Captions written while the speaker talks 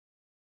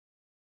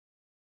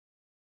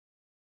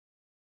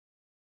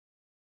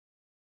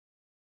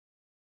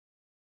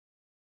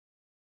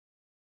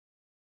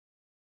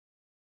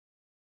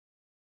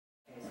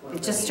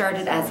It just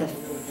started as a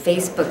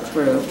Facebook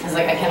group. I was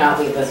like, I cannot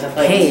leave this with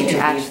like page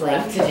actually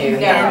to do.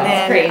 Yeah, and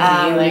it's then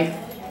crazy.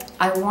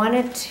 I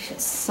wanted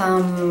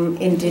some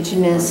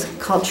Indigenous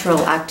cultural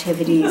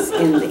activities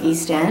in the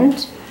East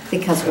End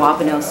because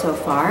Wabano's so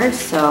far.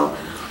 So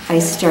I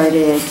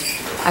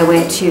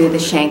went to the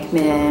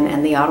Shankman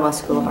and the Ottawa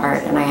School of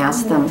Art, and I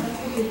asked them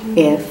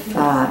if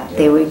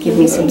they would give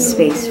me some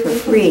space for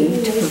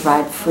free to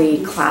provide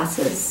free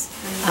classes,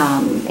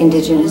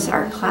 Indigenous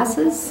art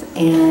classes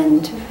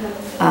and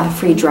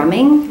free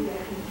drumming,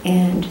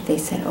 and they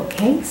said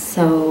okay.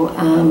 So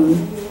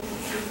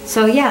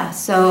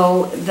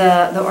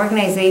the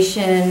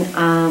organization,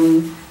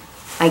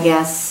 I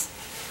guess,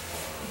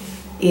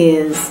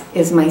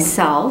 is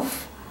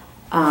myself.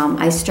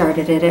 I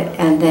started it,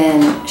 and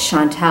then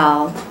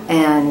Chantal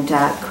and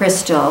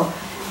Crystal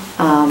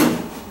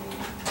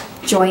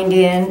joined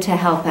in to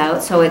help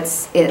out. So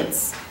it's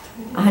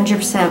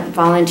 100%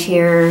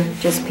 volunteer,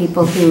 just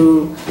people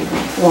who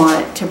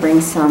want to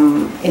bring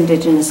some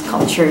Indigenous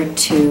culture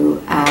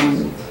to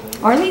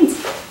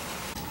Orleans.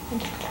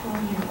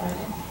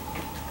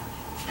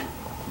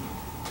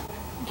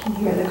 You can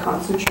hear the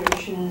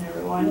concentration in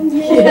everyone.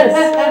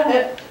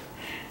 Yes.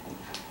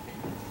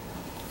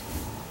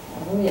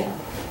 Oh yeah.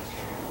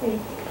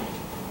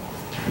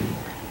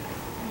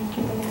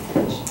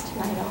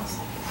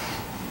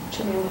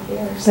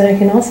 But I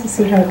can also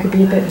see how it could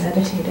be a bit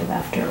meditative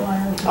after a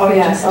while. Oh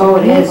yes. Oh,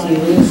 it is. You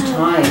lose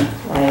time.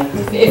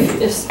 Like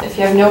If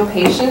you have no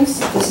patience,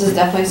 this is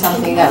definitely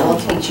something that will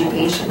teach you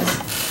patience.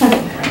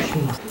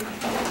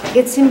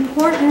 it's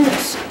important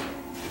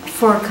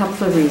for a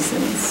couple of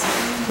reasons.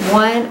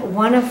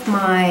 One of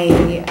my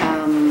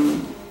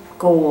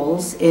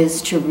goals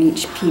is to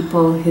reach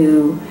people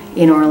who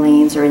in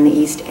Orleans or in the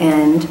East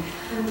End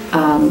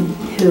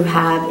who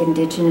have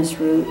Indigenous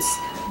roots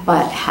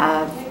but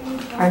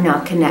are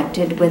not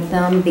connected with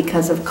them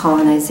because of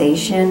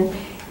colonization,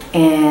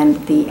 and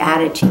the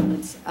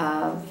attitudes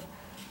of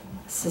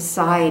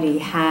society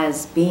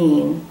has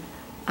been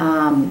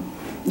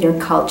your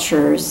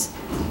cultures.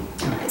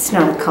 It's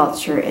not a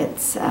culture,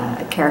 it's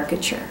a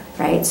caricature,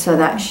 right? So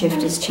that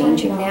shift is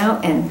changing now,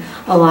 and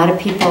a lot of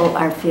people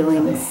are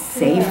feeling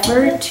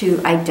safer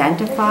to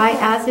identify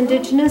as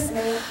Indigenous.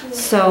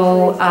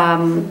 So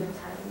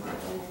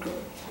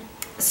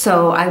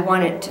I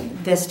wanted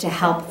this to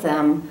help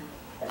them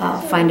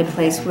find a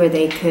place where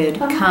they could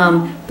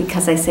come,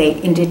 because I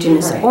say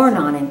Indigenous or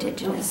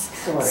non-Indigenous.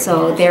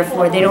 So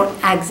therefore they don't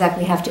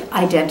exactly have to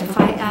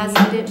identify as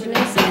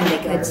Indigenous, and they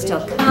could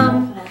still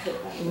come,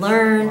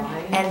 learn,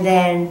 and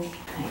then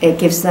it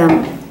gives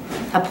them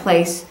a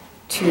place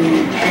to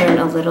learn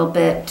a little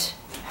bit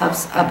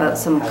about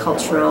some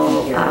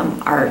cultural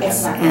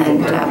arts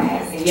and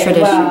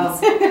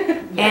traditions.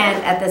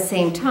 And at the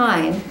same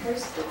time,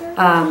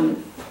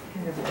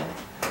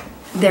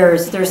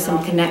 there's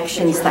some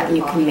connections that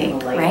you can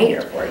make,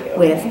 right,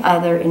 with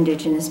other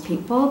Indigenous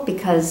people,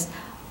 because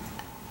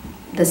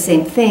the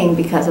same thing,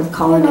 because of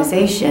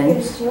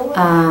colonization,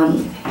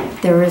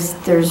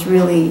 there's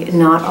really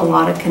not a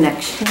lot of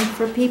connection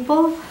for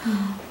people.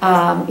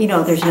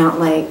 There's not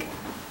like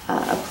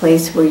a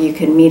place where you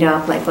can meet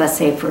up, like let's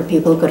say for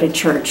people who go to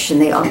church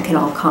and they can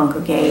all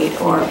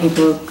congregate, or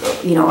people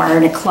who are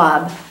in a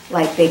club,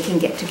 like they can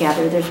get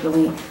together. There's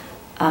really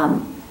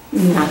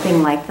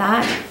nothing like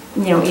that,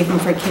 even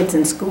for kids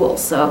in school.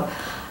 So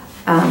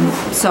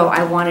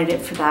I wanted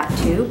it for that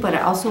too, but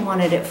I also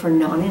wanted it for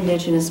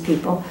non-Indigenous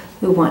people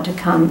who want to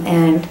come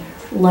and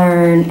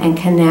learn and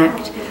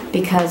connect,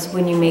 because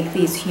when you make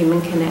these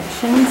human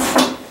connections,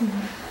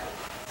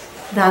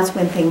 that's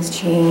when things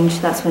change,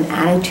 that's when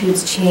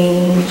attitudes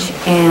change,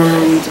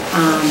 and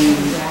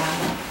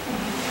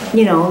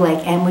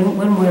and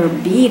when we're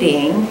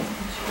beading,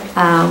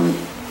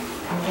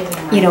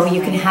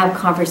 you can have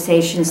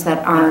conversations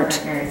that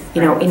aren't,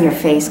 in your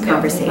face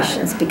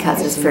conversations,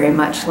 because it's very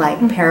much like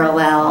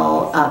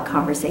parallel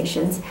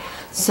conversations.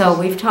 So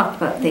we've talked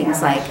about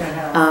things like,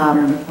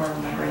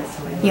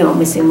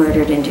 missing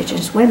murdered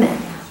Indigenous women.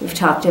 We've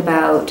talked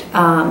about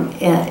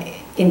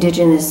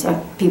Indigenous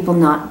people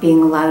not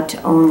being allowed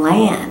to own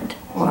land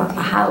or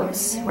a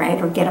house, right,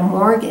 or get a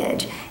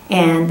mortgage.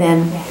 And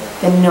then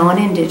the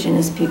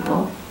non-Indigenous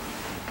people,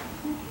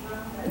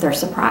 they're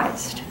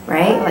surprised,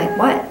 right? Like,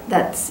 what?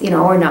 That's,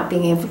 or not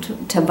being able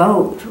to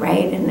vote,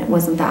 right? And it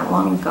wasn't that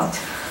long ago.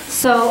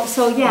 So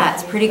yeah,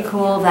 it's pretty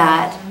cool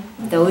that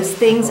those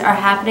things are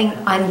happening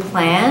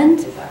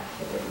unplanned.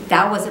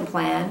 That wasn't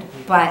planned,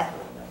 but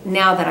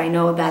now that I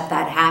know that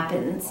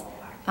happens,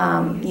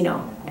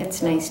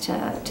 it's nice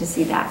to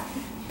see that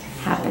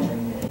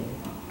happen.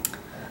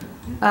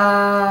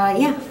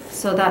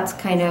 So that's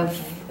kind of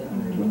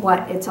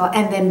what it's all.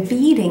 And then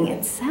beading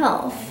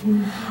itself,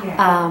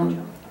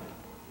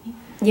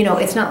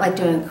 it's not like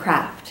doing a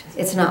craft.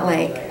 It's not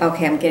like,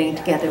 okay, I'm getting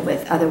together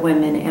with other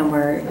women and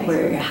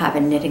we're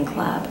having knitting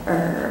club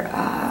or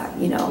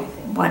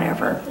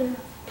whatever,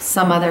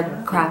 some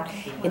other craft.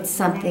 It's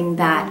something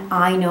that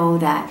I know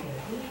that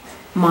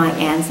my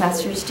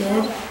ancestors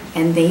did,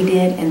 and they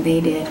did, and they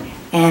did,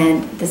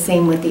 And the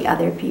same with the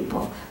other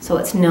people. So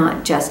it's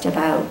not just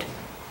about,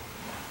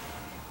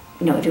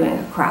 doing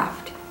a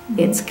craft.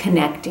 It's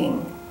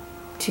connecting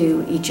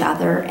to each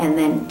other and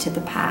then to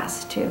the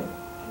past too.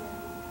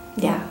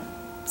 Yeah.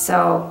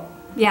 So,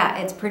 yeah,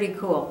 it's pretty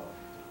cool.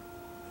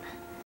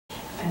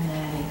 And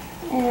then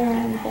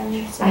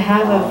I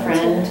have a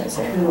friend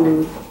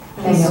who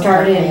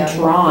started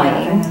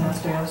drawing,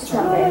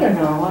 I don't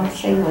know, I want to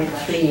say like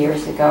 3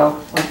 years ago.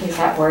 When he's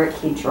at work,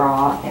 he'd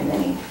draw and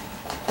then he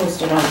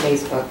posted on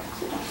Facebook.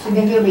 I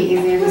think it'll be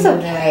easier to It was do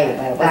okay,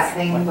 but it that was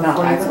thing not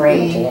before that you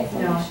great.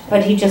 No.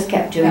 But he just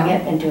kept doing Yeah.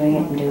 it and doing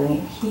it and doing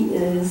it. He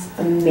is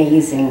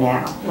amazing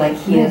now. Like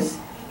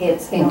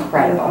it's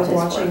incredible. I was his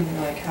work.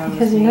 watching like how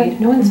Because it was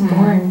made, no one's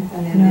born,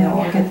 and then they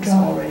all get get this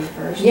draw. already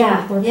first.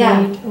 Yeah, Or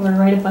yeah. paint, or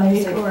ride a bike,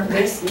 It's or like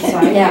this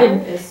side Yeah.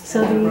 here is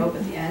So and then the- rope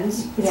at the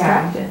ends. it's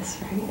Yeah. practice,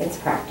 right? It's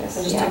practice.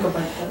 I just Yeah. took a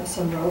bunch of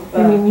some rope.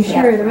 I mean,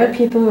 yeah. sure, there are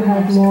people who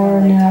have Just more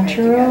kinda like tie it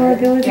natural together.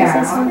 abilities Yeah.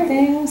 at some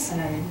things, And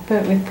then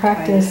but with tie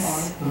practice,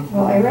 this on.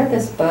 Well, I read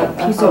this book.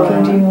 people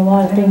can do a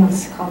lot of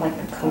things. It's called like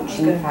the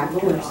coaching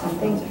factor or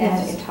something,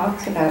 and it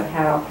talks about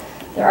how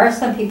there are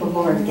some people who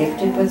are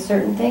gifted with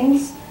certain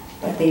things,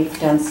 but they've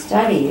done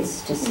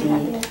studies to see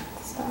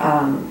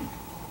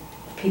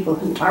people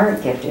who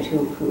aren't gifted,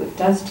 who it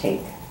does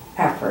take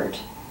effort,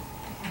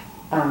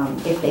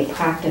 if they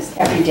practice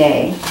every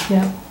day.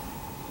 Yeah.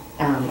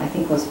 I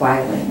think it was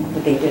violin,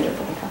 but they did it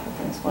with a couple of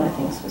things. One of the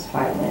things was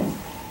violin.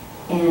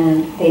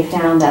 And they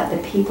found that the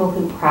people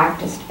who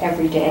practiced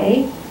every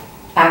day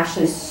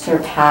actually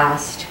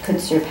could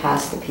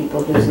surpass the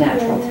people who were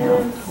naturally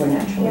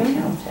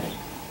talented.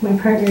 My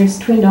partner's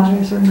twin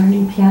daughters were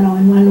learning piano,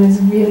 and one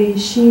was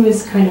she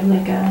was kind of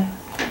like a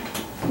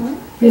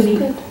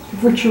really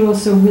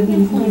virtuoso,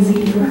 really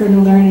easy for her to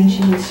learn, and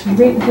she was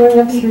going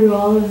up through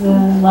all of the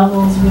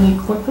levels really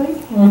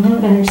quickly. And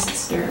her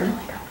sister,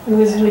 it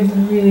was like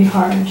really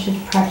hard. She had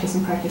to practice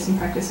and practice and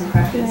practice and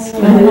practice.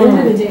 And at the end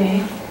of the day,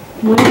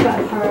 when it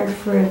got hard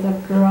for the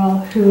girl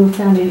who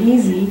found it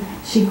easy,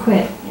 she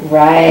quit.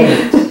 Right.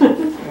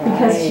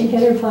 Because she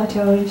hit her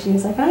plateau and she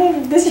was like,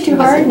 this is too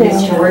hard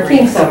She's now.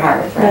 working so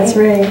hard, right? That's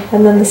right.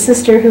 And then the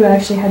sister who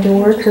actually had to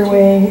work her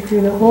way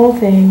through the whole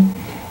thing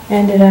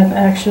ended up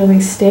actually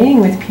staying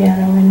with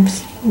piano and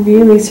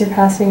really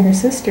surpassing her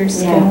sister's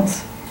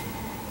skills.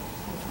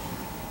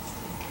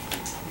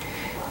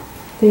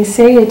 They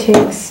say it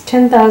takes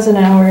 10,000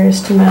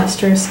 hours to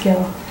master a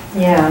skill.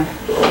 Yeah.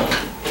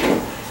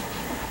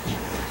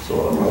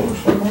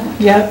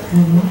 Yep.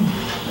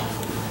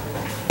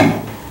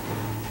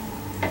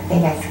 I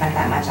think I spent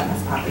that much on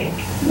this puppy.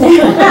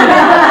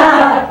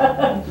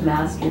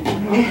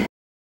 Master.